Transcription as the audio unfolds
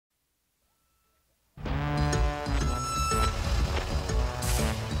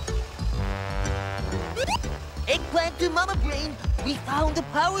glad to Mama Brain, we found the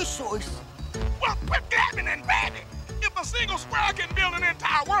power source. Well, quit gabbing and babbing. If a single squirrel can build an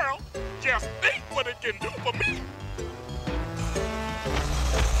entire world, just think what it can do for me.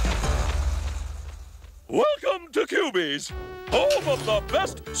 Welcome to Cubies, home of the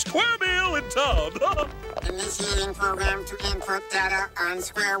best square meal in town. Initiating program to input data on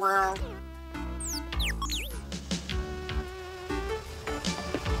Square World.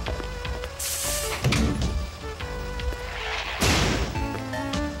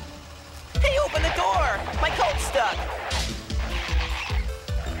 Hey, open the door! My coat's stuck!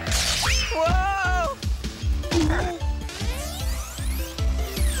 Whoa!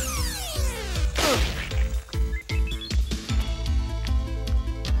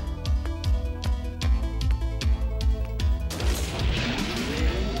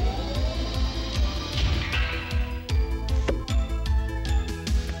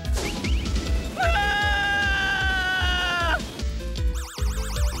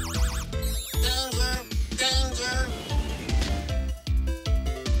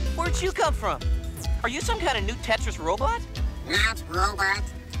 Where'd you come from? Are you some kind of new Tetris robot? Not robot.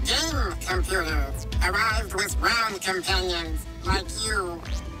 Game computer. Arrived with ground companions, like you.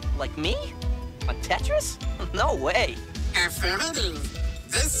 Like me? On Tetris? No way. Affirmative.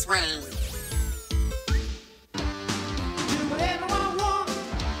 This way.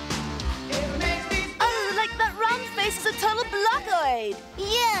 Oh, like that round face is a total blockoid.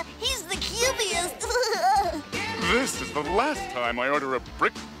 Yeah, he's the cubiest. This is the last time I order a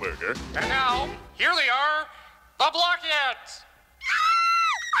brick burger. And now, here they are, the Blockheads.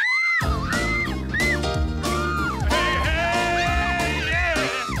 Hey, hey, yeah!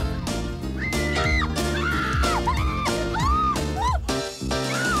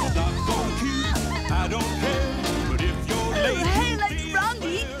 Hey, like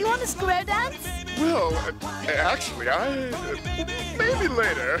Roundy, you want a square dance? Well, actually, maybe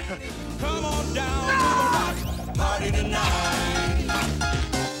later. Come on down to the rock party tonight.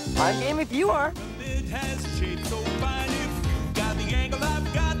 I'm game if you are. It has shaped so fine. If you got the angle,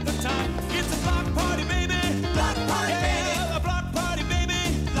 I've got the time. It's a block party, baby. Block party, baby. A block party,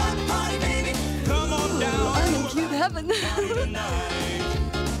 baby. Block party, baby. Come on down. I'm in cute heaven.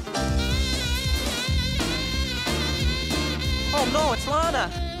 Oh no, it's Lana.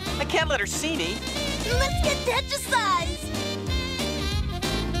 I can't let her see me. Let's get Tetrisized.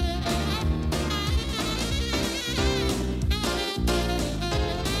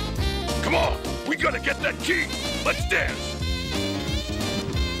 Come on, we gotta get that key. Let's dance.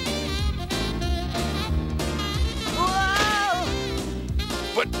 Whoa!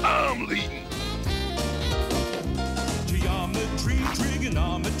 But I'm leading. Geometry,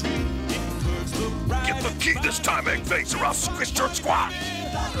 trigonometry, it curves look right. Get the key this time, egg face, or I'll squish your squat.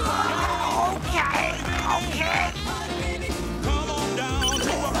 Okay. Come on down to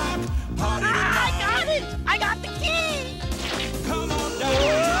a rock party I tonight. got it! I got the key! Come on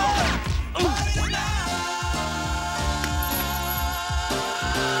down.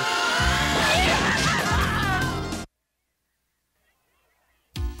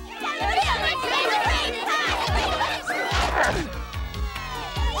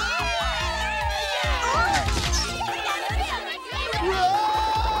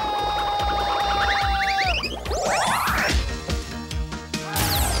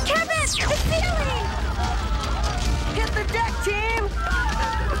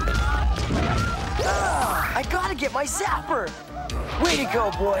 I gotta get my zapper. Way to go,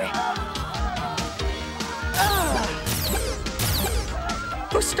 boy.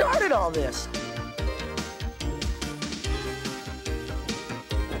 Who started all this?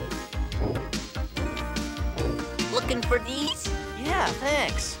 Looking for these? Yeah,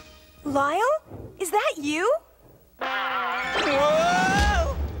 thanks. Lyle? Is that you?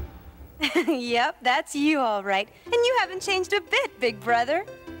 Whoa! Yep, that's you all right. And you haven't changed a bit, big brother.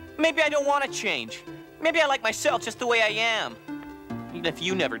 Maybe I don't want to change. Maybe I like myself just the way I am. Even if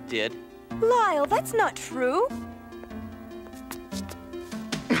you never did. Lyle, that's not true.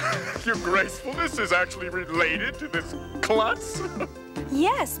 Your gracefulness is actually related to this klutz.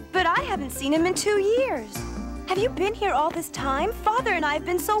 Yes, but I haven't seen him in 2 years. Have you been here all this time? Father and I have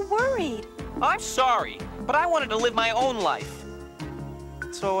been so worried. I'm sorry, but I wanted to live my own life.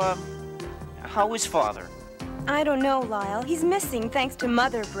 So, how is Father? I don't know, Lyle. He's missing thanks to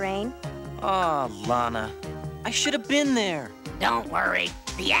Mother Brain. Ah, Lana. I should have been there. Don't worry.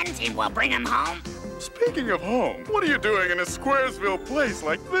 The N team will bring him home. Speaking of home, what are you doing in a Squaresville place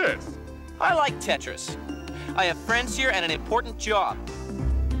like this? I like Tetris. I have friends here and an important job.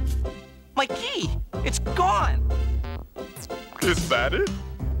 My key! It's gone! Is that it?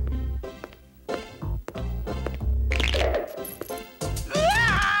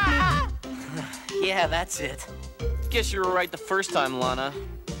 Yeah, that's it. Guess you were right the first time, Lana.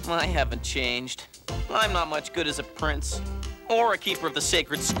 I haven't changed. I'm not much good as a prince. Or a keeper of the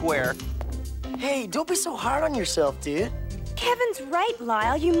sacred square. Hey, don't be so hard on yourself, dude. Kevin's right,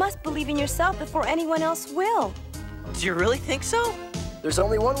 Lyle. You must believe in yourself before anyone else will. Do you really think so? There's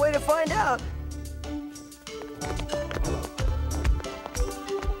only one way to find out.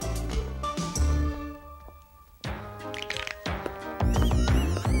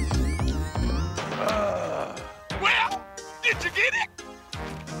 Well, did you get it?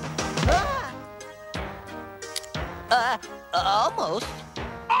 Almost.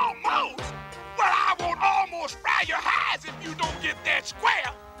 Almost? Well, I won't almost fry your hides if you don't get that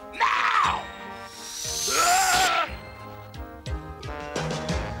square. Now!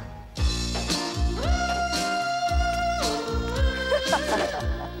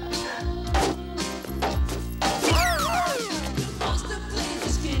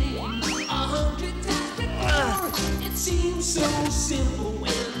 It seems so simple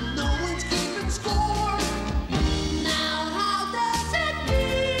when